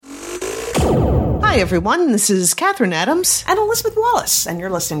Hi, everyone. This is Catherine Adams. And Elizabeth Wallace. And you're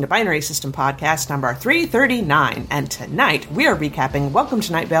listening to Binary System Podcast number 339. And tonight, we are recapping Welcome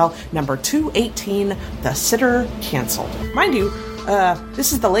to Night Vale number 218, The Sitter Cancelled. Mind you,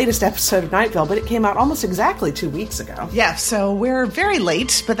 this is the latest episode of Night Vale, but it came out almost exactly 2 weeks ago. Yeah, so we're very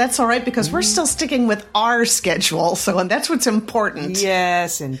late, but that's all right because we're still sticking with our schedule, and that's what's important.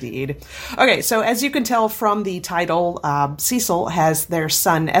 Yes, indeed. Okay, so as you can tell from the title, Cecil has their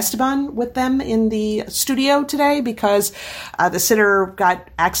son Esteban with them in the studio today because the sitter got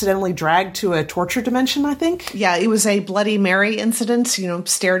accidentally dragged to a torture dimension, I think. Yeah, it was a Bloody Mary incident,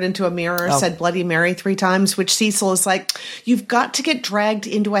 stared into a mirror, said Bloody Mary 3 times, which Cecil is like, you've got to get dragged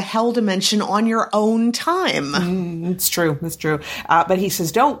into a hell dimension on your own time. It's true. But he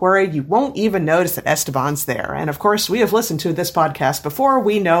says, don't worry, you won't even notice that Esteban's there. And of course, we have listened to this podcast before.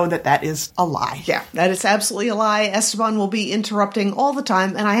 We know that that is a lie. Yeah, that is absolutely a lie. Esteban will be interrupting all the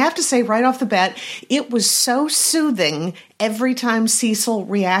time. And I have to say right off the bat, it was so soothing every time Cecil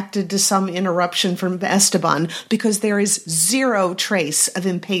reacted to some interruption from Esteban because there is zero trace of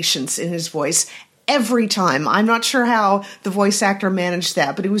impatience in his voice. Every time. I'm not sure how the voice actor managed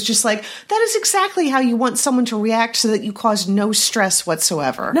that, but it was just like, that is exactly how you want someone to react so that you cause no stress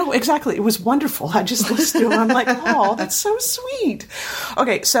whatsoever. No, exactly. It was wonderful. I just listened to it and I'm like, oh, that's so sweet.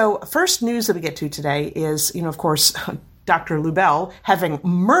 Okay, so first news that we get to today is, of course, Dr. Lubell having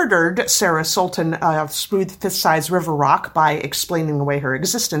murdered Sarah Sultan of Smooth Fifth Size River Rock by explaining away her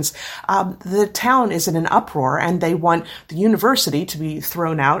existence. The town is in an uproar and they want the university to be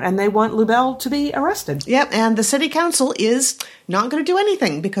thrown out and they want Lubell to be arrested. Yep, and the city council is not going to do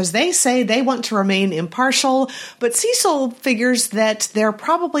anything because they say they want to remain impartial, but Cecil figures that they're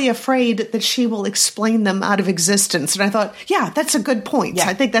probably afraid that she will explain them out of existence. And I thought, yeah, that's a good point. Yeah.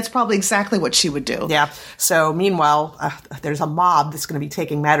 I think that's probably exactly what she would do. Yeah. So meanwhile, there's a mob that's going to be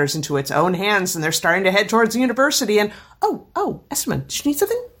taking matters into its own hands and they're starting to head towards the university and, oh, Esteban, did you need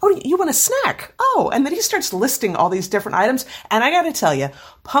something? Oh, you want a snack? Oh, and then he starts listing all these different items. And I got to tell you,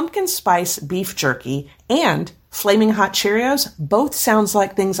 pumpkin spice beef jerky and Flaming Hot Cheerios both sounds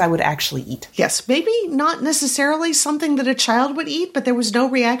like things I would actually eat. Yes, maybe not necessarily something that a child would eat, but there was no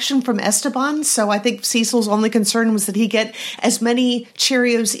reaction from Esteban, so I think Cecil's only concern was that he get as many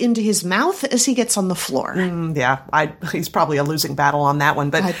Cheerios into his mouth as he gets on the floor. He's probably a losing battle on that one,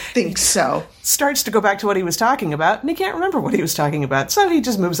 but I think so. Starts to go back to what he was talking about, and he can't remember what he was talking about, so he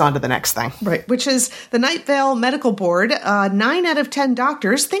just moves on to the next thing. Right, which is the Night Vale Medical Board. 9 out of 10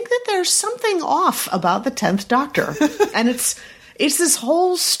 doctors think that there's something off about the 10th doctor. And it's this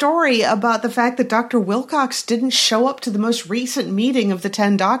whole story about the fact that Dr. Wilcox didn't show up to the most recent meeting of the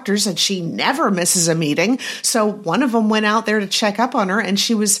 10 doctors, and she never misses a meeting. So one of them went out there to check up on her, and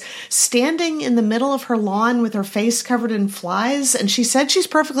she was standing in the middle of her lawn with her face covered in flies, and she said she's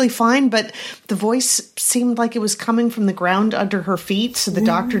perfectly fine, but the voice seemed like it was coming from the ground under her feet, so the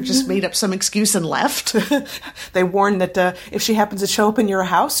doctor just made up some excuse and left. They warned that if she happens to show up in your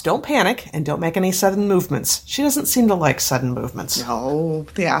house, don't panic and don't make any sudden movements. She doesn't seem to like sudden movements. No,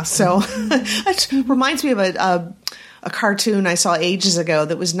 yeah, so it reminds me of a cartoon I saw ages ago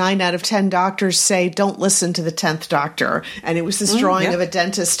that was 9 out of 10 doctors say, don't listen to the 10th doctor. And it was this drawing of a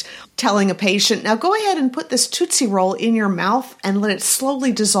dentist telling a patient, now go ahead and put this Tootsie Roll in your mouth and let it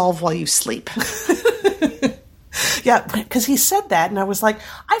slowly dissolve while you sleep. Yeah, because he said that, and I was like,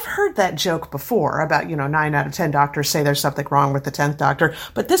 I've heard that joke before about, 9 out of 10 doctors say there's something wrong with the 10th doctor,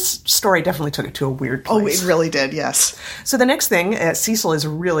 but this story definitely took it to a weird place. Oh, it really did, yes. So the next thing, Cecil is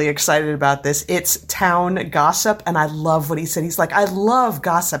really excited about this. It's town gossip, and I love what he said. He's like, I love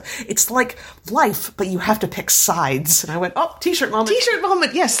gossip. It's like life, but you have to pick sides. And I went, t-shirt moment. T-shirt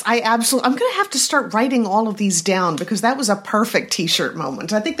moment, yes, I'm going to have to start writing all of these down because that was a perfect t-shirt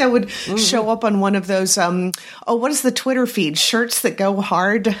moment. I think that would show up on one of those, what is the Twitter feed? Shirts that go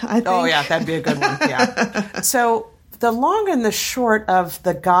hard, I think. Oh, yeah, that'd be a good one, yeah. So the long and the short of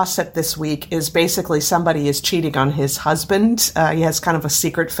the gossip this week is basically somebody is cheating on his husband. He has kind of a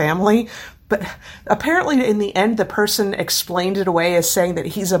secret family. But apparently in the end, the person explained it away as saying that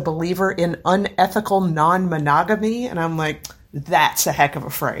he's a believer in unethical non-monogamy. And I'm like, that's a heck of a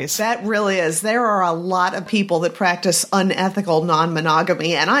phrase. That really is. There are a lot of people that practice unethical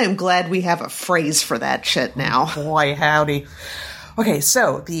non-monogamy, and I am glad we have a phrase for that shit now. Boy, howdy. Okay,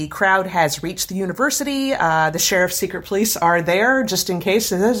 so the crowd has reached the university. The sheriff's secret police are there just in case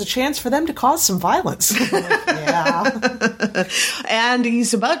there's a chance for them to cause some violence. Yeah. And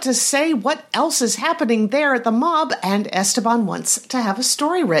he's about to say what else is happening there at the mob, and Esteban wants to have a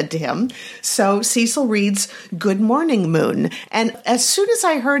story read to him. So Cecil reads Good Morning Moon. And as soon as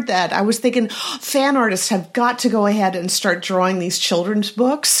I heard that, I was thinking, fan artists have got to go ahead and start drawing these children's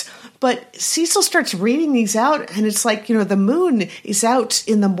books. But Cecil starts reading these out, and it's like, the moon is out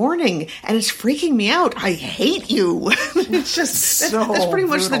in the morning, and it's freaking me out. I hate you. It's just, that's pretty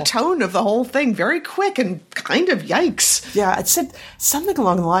much the tone of the whole thing. Very quick and kind of yikes. Yeah, it said something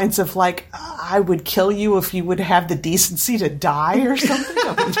along the lines of like, I would kill you if you would have the decency to die or something.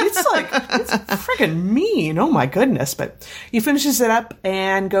 It's freaking mean. Oh my goodness. But he finishes it up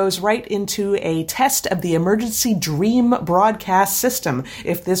and goes right into a test of the emergency dream broadcast system.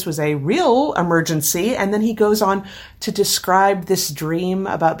 If this was a real emergency, and then he goes on to describe this dream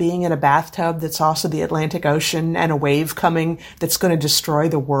about being in a bathtub that's also the Atlantic Ocean and a wave coming that's going to destroy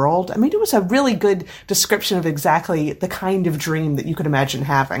the world. I mean, it was a really good description of exactly the kind of dream that you could imagine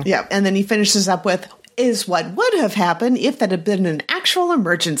having. Yeah, and then he finishes up with, is what would have happened if that had been an actual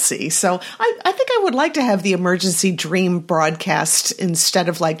emergency. So I think I would like to have the emergency dream broadcast instead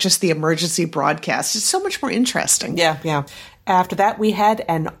of like just the emergency broadcast. It's so much more interesting. Yeah. After that, we had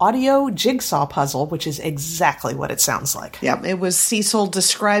an audio jigsaw puzzle, which is exactly what it sounds like. Yeah, it was Cecil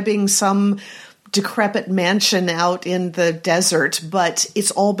describing some decrepit mansion out in the desert, but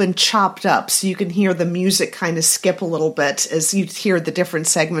it's all been chopped up, so you can hear the music kind of skip a little bit as you hear the different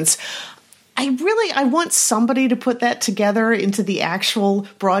segments. I want somebody to put that together into the actual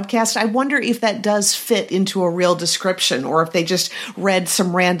broadcast. I wonder if that does fit into a real description, or if they just read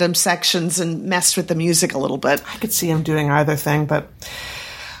some random sections and messed with the music a little bit. I could see him doing either thing, but...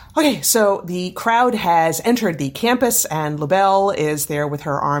 Okay, so the crowd has entered the campus, and LaBelle is there with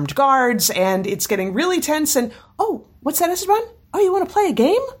her armed guards, and it's getting really tense, and, oh, what's that, Esteban? Oh, you want to play a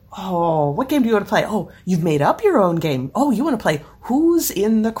game? Oh, what game do you want to play? Oh, you've made up your own game. Oh, you want to play Who's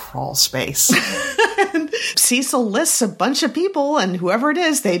in the Crawl Space? Cecil lists a bunch of people, and whoever it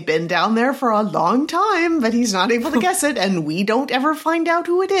is, they've been down there for a long time, but he's not able to guess it, and we don't ever find out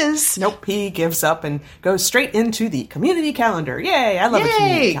who it is. Nope, he gives up and goes straight into the community calendar. Yay, I love a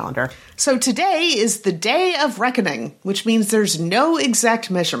community calendar. So today is the day of reckoning, which means there's no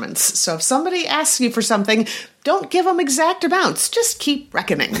exact measurements. So if somebody asks you for something, don't give them exact amounts. Just keep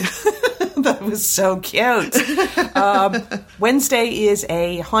reckoning. That was so cute. Wednesday is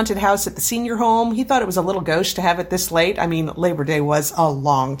a haunted house at the senior home. He thought it was a little gauche to have it this late. I mean, Labor Day was a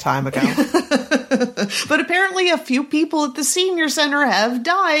long time ago. But apparently a few people at the senior center have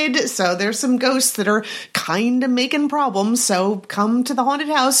died, so there's some ghosts that are kind of making problems. So come to the haunted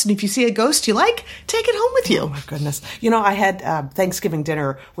house, and if you see a ghost you like, take it home with you. Oh my goodness. I had Thanksgiving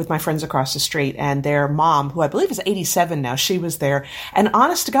dinner with my friends across the street, and their mom, who I believe is 87 now, she was there. And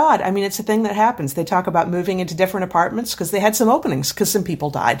honest to God, I mean, it's a thing that happens. They talk about moving into different apartments because they had some openings because some people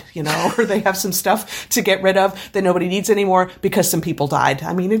died, or they have some stuff to get rid of that nobody needs anymore because some people died.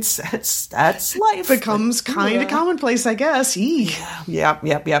 I mean, that's life. Becomes kind of commonplace, I guess.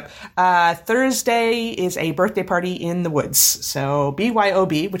 Yep. Thursday is a birthday party in the woods. So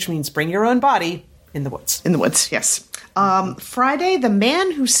BYOB, which means bring your own body in the woods. In the woods, yes. Friday, the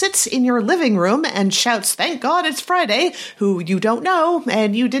man who sits in your living room and shouts, "Thank God it's Friday," who you don't know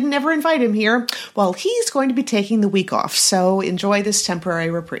and you didn't ever invite him here, well, he's going to be taking the week off. So enjoy this temporary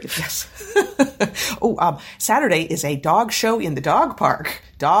reprieve. Yes. Saturday is a dog show in the dog park.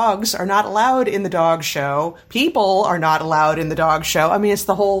 Dogs are not allowed in the dog show. People are not allowed in the dog show. I mean, it's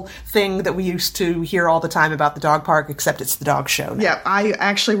the whole thing that we used to hear all the time about the dog park, except it's the dog show now. Yeah, I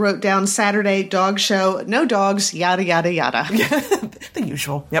actually wrote down Saturday, dog show, no dogs, yada, yada, yada. The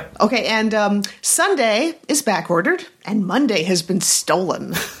usual. Yep. Okay, and Sunday is back-ordered, and Monday has been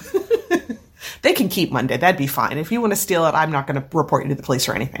stolen. They can keep Monday. That'd be fine. If you want to steal it, I'm not going to report you to the police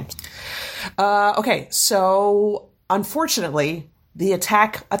or anything. Okay, so unfortunately, the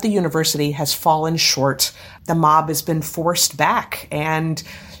attack at the university has fallen short. The mob has been forced back, and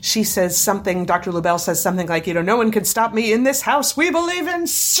she says something, Dr. LaBelle says something like, no one can stop me in this house. We believe in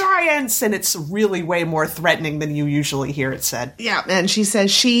science. And it's really way more threatening than you usually hear it said. Yeah, and she says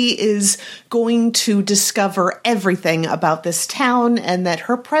she is going to discover everything about this town and that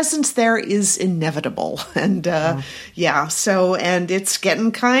her presence there is inevitable. And and it's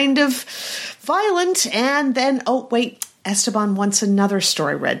getting kind of violent. And then, Esteban wants another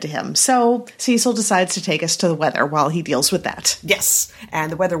story read to him. So Cecil decides to take us to the weather while he deals with that. Yes.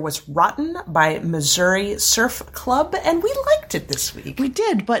 And the weather was Rotten by Missouri Surf Club, and we liked it this week. We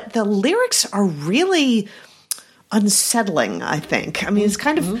did, but the lyrics are really unsettling, I think. I mean, it's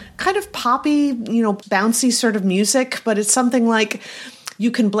kind of poppy, bouncy sort of music, but it's something like, you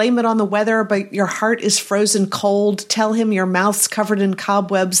can blame it on the weather, but your heart is frozen cold. Tell him your mouth's covered in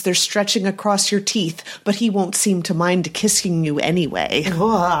cobwebs. They're stretching across your teeth, but he won't seem to mind kissing you anyway.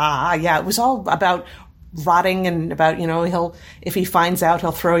 Yeah, it was all about rotting and about, if he finds out,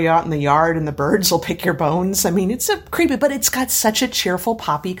 he'll throw you out in the yard and the birds will pick your bones. I mean, it's a creepy, but it's got such a cheerful,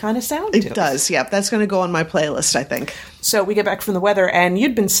 poppy kind of sound to it. It does, yeah. That's going to go on my playlist, I think. So we get back from the weather, and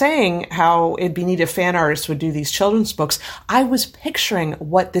you'd been saying how it'd be neat if fan artists would do these children's books. I was picturing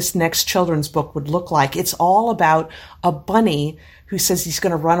what this next children's book would look like. It's all about a bunny who says he's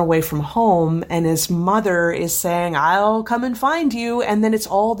going to run away from home, and his mother is saying, I'll come and find you. And then it's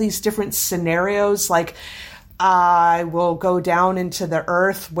all these different scenarios, like I will go down into the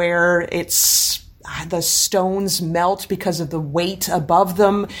earth where the stones melt because of the weight above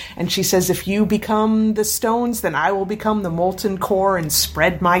them. And she says, if you become the stones, then I will become the molten core and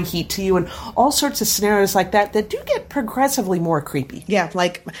spread my heat to you. And all sorts of scenarios like that do get progressively more creepy. Yeah,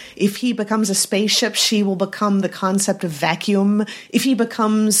 like if he becomes a spaceship, she will become the concept of vacuum. If he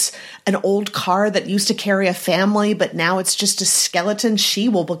becomes an old car that used to carry a family, but now it's just a skeleton, she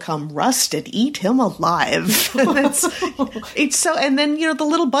will become rust and eat him alive. It's so, and then, the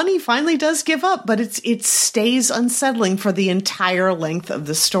little bunny finally does give up, but it stays unsettling for the entire length of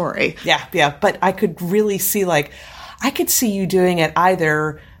the story. Yeah. But I could really see, I could see you doing it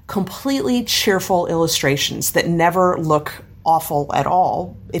either completely cheerful illustrations that never look awful at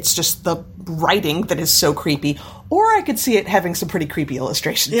all. It's just the writing that is so creepy. Or I could see it having some pretty creepy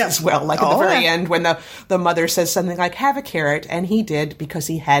illustrations as well. Like at the very end when the mother says something like, have a carrot. And he did because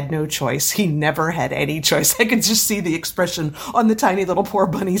he had no choice. He never had any choice. I could just see the expression on the tiny little poor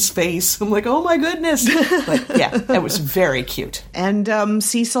bunny's face. I'm like, oh my goodness. But yeah, that was very cute. And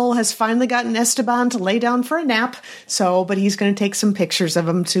Cecil has finally gotten Esteban to lay down for a nap. But he's going to take some pictures of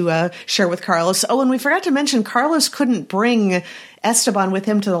him to share with Carlos. Oh, and we forgot to mention, Carlos couldn't bring Esteban with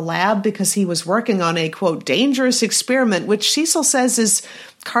him to the lab because he was working on a, quote, dangerous experiment, which Cecil says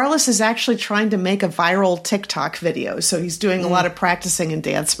Carlos is actually trying to make a viral TikTok video. So he's doing a lot of practicing in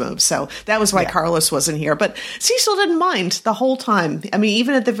dance moves. So that was why Carlos wasn't here. But Cecil didn't mind the whole time. I mean,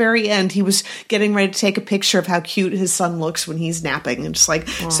 even at the very end, he was getting ready to take a picture of how cute his son looks when he's napping. And just like,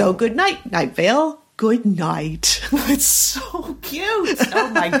 so good night, Night Vale. Good night. It's so cute. Oh,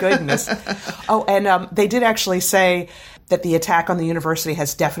 my goodness. Oh, and they did actually say that the attack on the university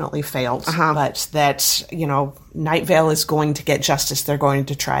has definitely failed, but that, Night Vale is going to get justice. They're going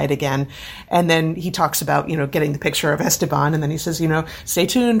to try it again. And then he talks about, getting the picture of Esteban. And then he says, stay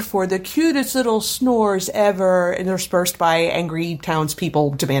tuned for the cutest little snores ever, interspersed by angry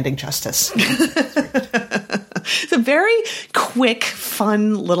townspeople demanding justice. It's a very quick,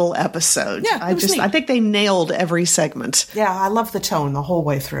 fun little episode. Yeah, I think they nailed every segment. Yeah, I love the tone the whole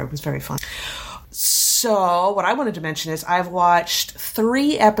way through. It was very fun. So what I wanted to mention is I've watched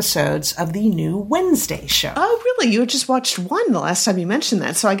 3 episodes of the new Wednesday show. Oh, really? You had just watched one the last time you mentioned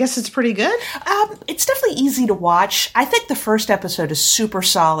that, so I guess it's pretty good? It's definitely easy to watch. I think the first episode is super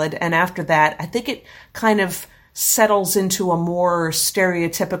solid, and after that, I think it kind of settles into a more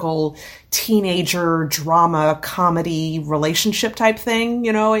stereotypical teenager drama comedy relationship type thing,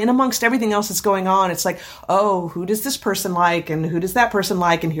 and amongst everything else that's going on, it's like, oh, who does this person like and who does that person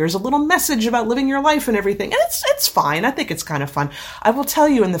like, and here's a little message about living your life and everything. And it's fine. I think it's kind of fun. I will tell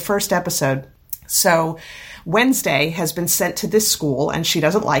you in the first episode, so Wednesday has been sent to this school and she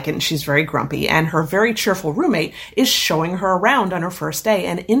doesn't like it and she's very grumpy, and her very cheerful roommate is showing her around on her first day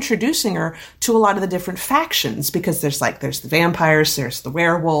and introducing her to a lot of the different factions, because there's the vampires, there's the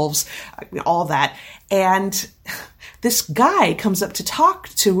werewolves, all that. And this guy comes up to talk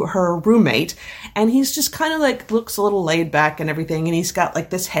to her roommate, and he's just kind of looks a little laid back and everything, and he's got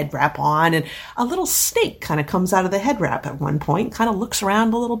this head wrap on, and a little snake kind of comes out of the head wrap at one point, kind of looks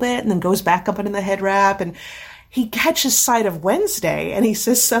around a little bit and then goes back up into the head wrap, and he catches sight of Wednesday and he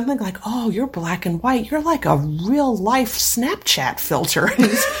says something like, oh, you're black and white. You're like a real life Snapchat filter.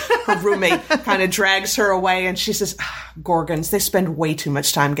 And her roommate kind of drags her away and she says, Gorgons, they spend way too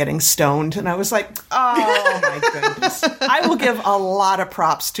much time getting stoned. And I was like, oh my goodness. I will give a lot of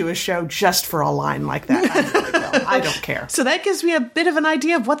props to a show just for a line like that. I really will. I don't care. So that gives me a bit of an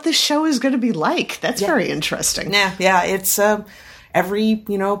idea of what this show is going to be like. That's very interesting. Yeah. It's,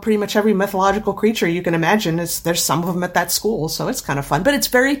 pretty much every mythological creature you can imagine there's some of them at that school, so it's kind of fun. But it's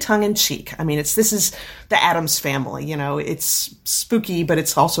very tongue-in-cheek. I mean, this is the Addams Family, it's spooky, but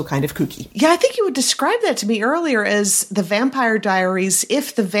it's also kind of kooky. Yeah, I think you would describe that to me earlier as the Vampire Diaries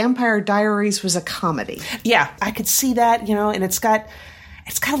if the Vampire Diaries was a comedy. Yeah, I could see that, and it's got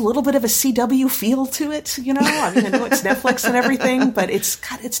it's got a little bit of a CW feel to it, you know? I mean, I know it's Netflix and everything, but it's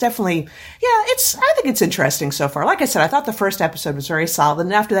definitely, I think it's interesting so far. Like I said, I thought the first episode was very solid,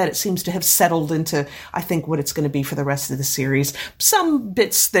 and after that it seems to have settled into, I think, what it's going to be for the rest of the series. Some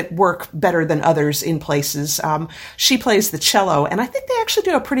bits that work better than others in places. She plays the cello, and I think they actually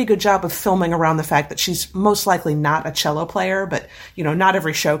do a pretty good job of filming around the fact that she's most likely not a cello player, but, you know, not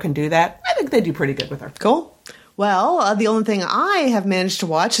every show can do that. I think they do pretty good with her. Cool. Well, the only thing I have managed to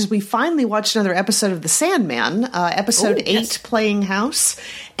watch is we finally watched another episode of The Sandman, episode 8, Playing House.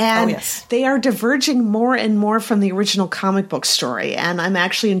 And they are diverging more and more from the original comic book story. And I'm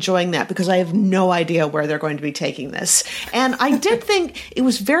actually enjoying that because I have no idea where they're going to be taking this. And I did think it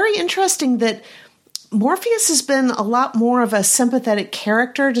was very interesting that Morpheus has been a lot more of a sympathetic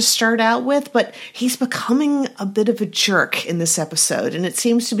character to start out with, but he's becoming a bit of a jerk in this episode. And it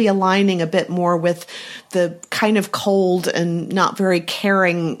seems to be aligning a bit more with the kind of cold and not very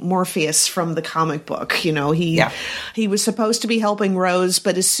caring Morpheus from the comic book. You know, he was supposed to be helping Rose,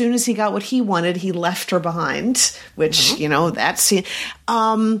 but as soon as he got what he wanted, he left her behind, which, you know, that's...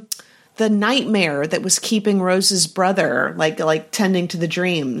 the nightmare that was keeping Rose's brother, like tending to the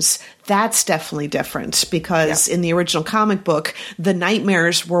dreams, that's definitely different because in the original comic book, the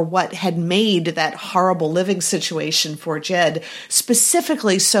nightmares were what had made that horrible living situation for Jed,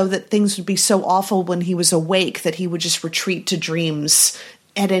 specifically so that things would be so awful when he was awake that he would just retreat to dreams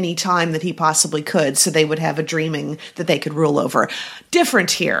at any time that he possibly could, so they would have a dreaming that they could rule over. Different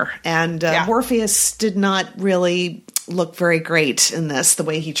here. And Morpheus did not really look very great in this, the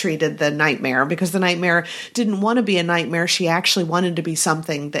way he treated the nightmare, because the nightmare didn't want to be a nightmare. She actually wanted to be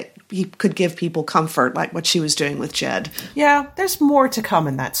something that he could give people comfort, like what she was doing with Jed. Yeah, there's more to come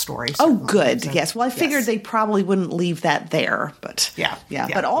in that story. Oh, good. Yes. Well, I figured they probably wouldn't leave that there, but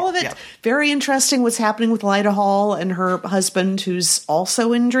but all of it, very interesting what's happening with Lyta Hall and her husband, who's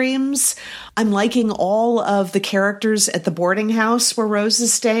also in dreams. I'm liking all of the characters at the boarding house where Rose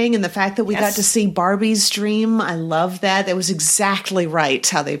is staying, and the fact that we got to see Barbie's dream. I love that. That was exactly right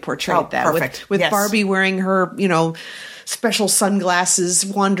how they portrayed that. Perfect. With Barbie wearing her, you know, special sunglasses,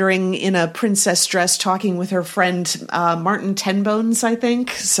 wandering in a princess dress, talking with her friend Martin Tenbones, I think.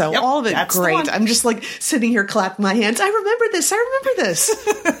 So all of it great. I'm just like sitting here clapping my hands. I remember this.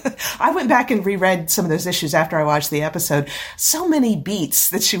 I went back and reread some of those issues after I watched the episode. So many beats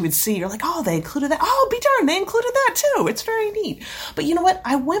that she would see. You're like, oh, they included that. Oh, be darned, they included that too. It's very neat. But you know what?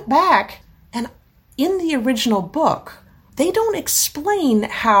 I went back, and in the original book, they don't explain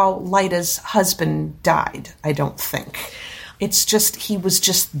how Lyta's husband died, I don't think. It's just, he was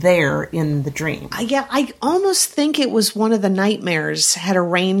just there in the dream. I almost think it was one of the nightmares had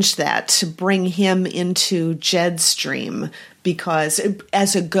arranged that to bring him into Jed's dream because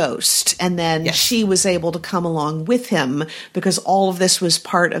as a ghost. And then she was able to come along with him because all of this was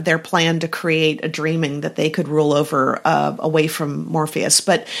part of their plan to create a dreaming that they could rule over away from Morpheus.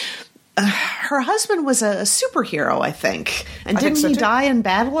 But her husband was a superhero, I think. And didn't he die in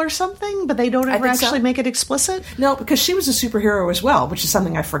battle or something? But they don't ever actually make it explicit? No, because she was a superhero as well, which is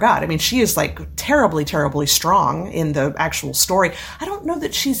something I forgot. I mean, she is like terribly, terribly strong in the actual story. I don't know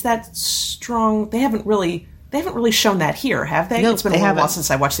that she's that strong. They haven't really shown that here, have they? No, it's been a while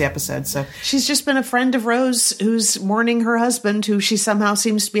since I watched the episode. So she's just been a friend of Rose who's mourning her husband, who she somehow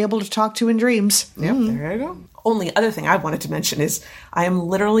seems to be able to talk to in dreams. Yep, there you go. Only other thing I wanted to mention is I am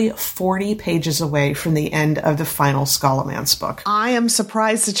literally 40 pages away from the end of the final Scallamance book. I am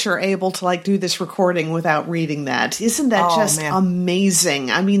surprised that you're able to do this recording without reading that. Isn't that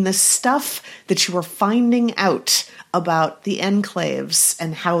amazing? I mean, the stuff that you are finding out about the enclaves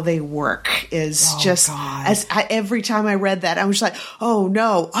and how they work is every time I read that, I was like, oh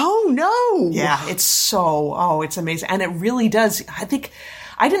no. Yeah, it's amazing. And it really does. I think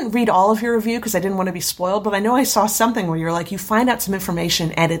I didn't read all of your review because I didn't want to be spoiled, but I know I saw something where you're like, you find out some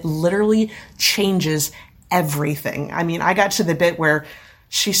information and it literally changes everything. I mean, I got to the bit where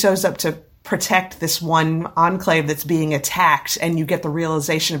she shows up to protect this one enclave that's being attacked, and you get the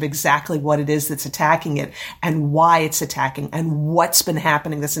realization of exactly what it is that's attacking it and why it's attacking and what's been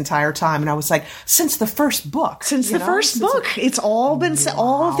happening this entire time. And I was like, since the first book. It's all been,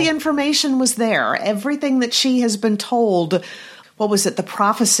 all of the information was there. Everything that she has been told. What was it? The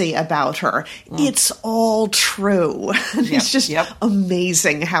prophecy about her. It's all true. It's just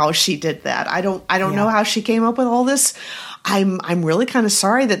amazing how she did that. I don't know how she came up with all this. I'm really kind of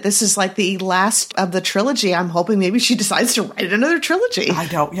sorry that this is like the last of the trilogy. I'm hoping maybe she decides to write another trilogy. I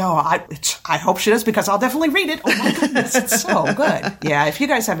don't, I hope she does, because I'll definitely read it. Oh my goodness, it's so good. Yeah, if you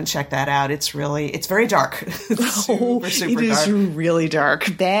guys haven't checked that out, it's very dark. It's super it is dark. Really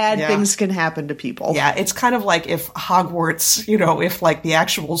dark. Bad things can happen to people. Yeah, it's kind of like if Hogwarts, if like the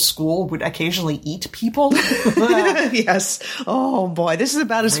actual school would occasionally eat people. Yes. Oh boy, this is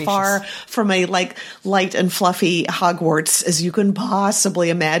about as far from a like light and fluffy Hogwarts as you can possibly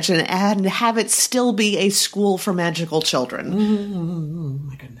imagine, and have it still be a school for magical children.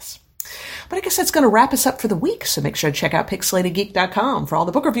 My goodness. But I guess that's going to wrap us up for the week. So make sure to check out pixelatedgeek.com for all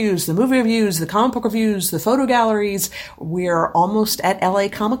the book reviews, the movie reviews, the comic book reviews, the photo galleries. We're almost at LA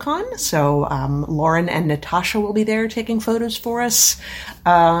Comic-Con. So Lauren and Natasha will be there taking photos for us.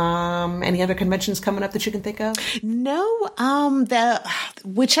 Any other conventions coming up that you can think of? No.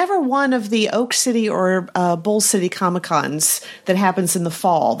 Whichever one of the Oak City or Bull City Comic-Cons that happens in the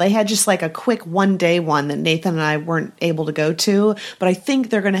fall, they had just like a quick one-day one that Nathan and I weren't able to go to. But I think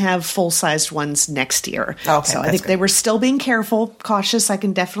they're going to have full-sized ones next year. Okay, so I think they were still being careful, cautious. I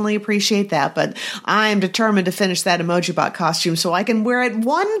can definitely appreciate that, but I'm determined to finish that Emoji Bot costume so I can wear it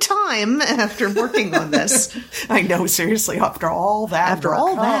one time after working on this. I know, seriously, after all that.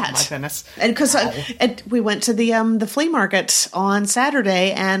 My goodness. And because we went to the flea market on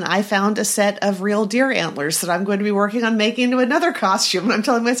Saturday, and I found a set of real deer antlers that I'm going to be working on making into another costume. And I'm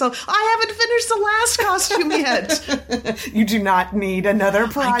telling myself, I haven't finished the last costume yet. You do not need another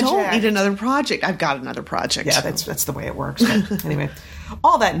project. I don't need another project. I've got another project. Yeah, that's the way it works. But anyway,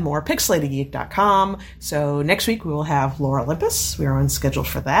 all that and more, pixelatedgeek.com. So next week we will have Laura Olympus. We are on schedule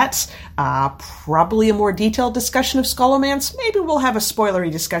for that. Probably a more detailed discussion of Skullomance. Maybe we'll have a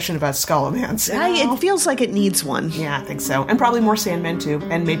spoilery discussion about Skullomance. It feels like it needs one. Yeah, I think so. And probably more Sandman too.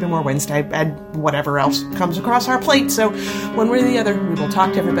 And maybe more Wednesday and whatever else comes across our plate. So one way or the other, we will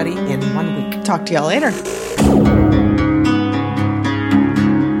talk to everybody in 1 week. Talk to y'all later.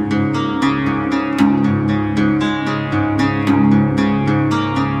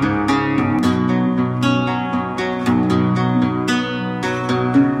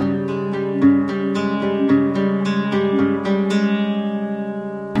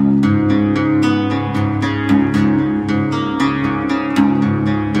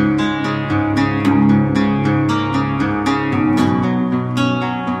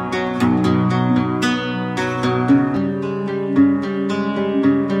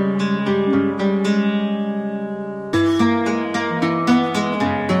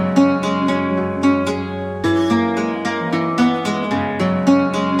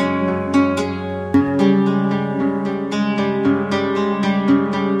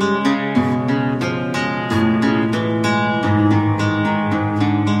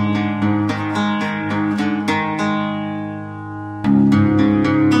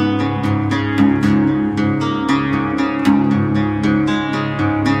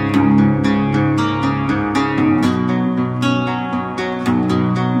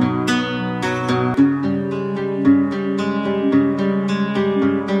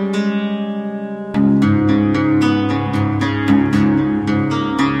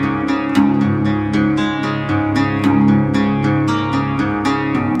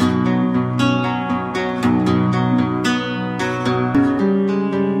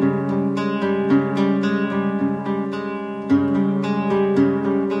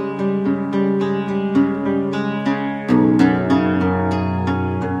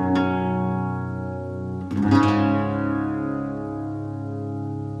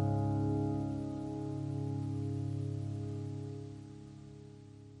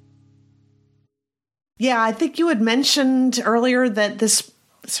 Yeah, I think you had mentioned earlier that this...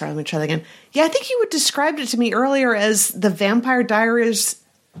 Sorry, let me try that again. Yeah, I think you had described it to me earlier as the Vampire Diaries...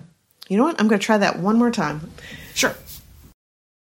 You know what? I'm going to try that one more time. Sure.